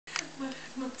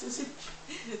Ma tu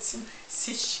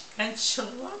si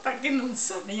scanciollata che non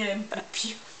so niente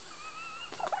più.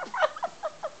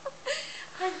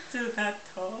 I do that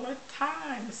all the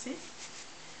time, see?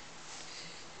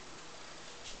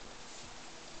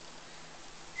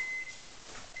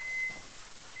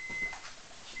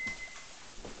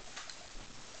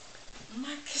 Ma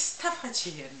che sta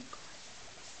facendo?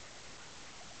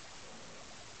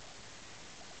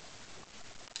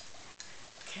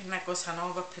 Che è una cosa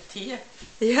nuova per te?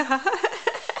 Yeah.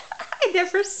 I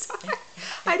never saw it.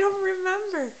 I don't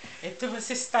remember. E dove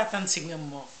sei stata insieme a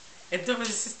mo? E dove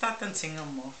sei stata insieme a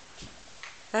mo?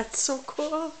 That's so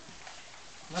cool.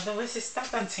 Ma dove sei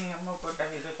stata insieme a mo con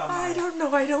Davide Tamara? I don't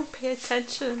know. I don't pay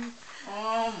attention.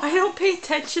 Oh I don't pay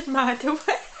attention, Ma. Do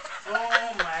I?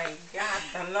 Oh my God,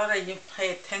 allora you pay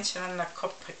attention on the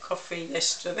cup of coffee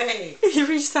yesterday. You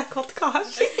recycled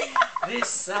coffee.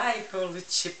 Recycled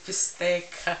chip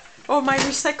steak. Oh, my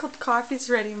recycled coffee's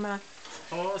ready, Ma.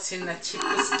 Oh, sinna chip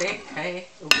steak, eh?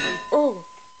 Oh.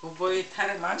 Vuoi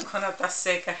tare manco una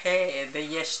tassetta the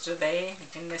yesterday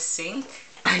in the sink?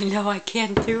 I know, I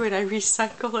can't do it. I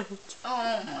recycle it.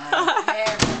 Oh my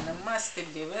heaven, it must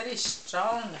be very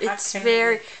strong. It's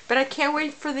very, but I can't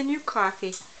wait for the new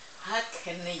coffee. How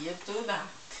can you do that?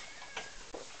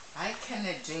 I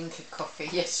cannot drink a coffee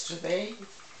yesterday.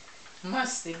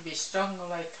 Must it be strong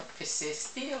like a piece of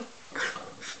steel?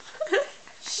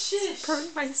 Shish.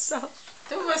 Burn myself.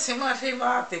 Dove siamo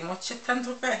arrivati? Ma c'è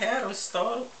tanto che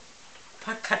sto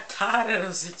per cattare,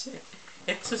 non si c'è.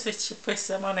 E tu sei ci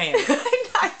questa moneta. I'm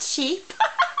not cheap.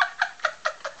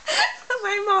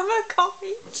 My mama called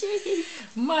me cheap.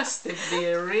 Must it be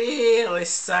a really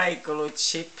psycho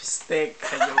cheap steak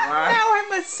you are? Now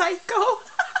I'm a psycho.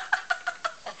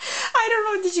 I don't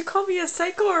know, did you call me a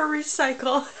psycho or a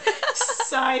recycle?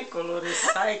 Recycle,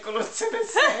 it's the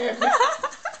same.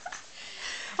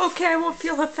 Okay, I won't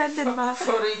feel offended, Ma.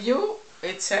 For you,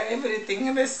 it's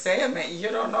everything the same. You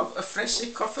don't know a fresh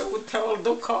coffee with all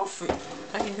the coffee.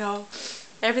 I know.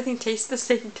 Everything tastes the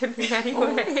same to me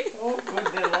anyway. Oh,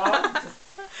 good Lord.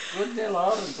 Good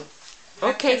Lord.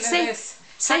 Okay, say.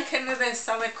 How can they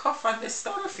sell a coffee at the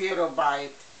store if you don't buy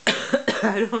it?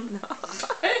 I don't know.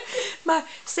 Ma,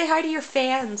 say hi to your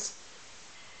fans.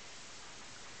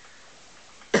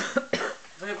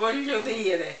 Vi voglio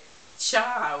dire,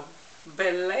 ciao,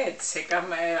 bellezze, che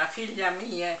la figlia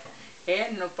mia è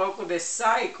un poco di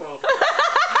cycle.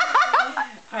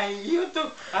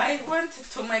 I wanted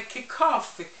to make a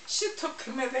coffee. She took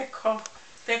me the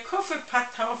coffee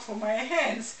pot off of my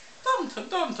hands. Don't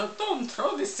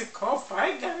throw this coffee.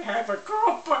 I gotta have a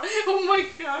cup. Oh my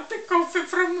God, the coffee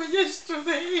from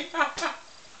yesterday.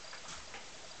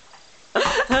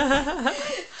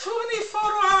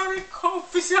 24-hour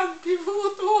coffee siamo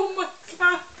bevuto. Oh my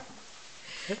God.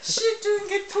 She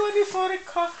drinking 24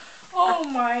 coffee. Oh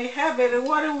my heaven,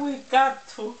 what have we got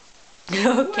to?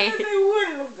 Okay. What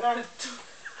have we got to?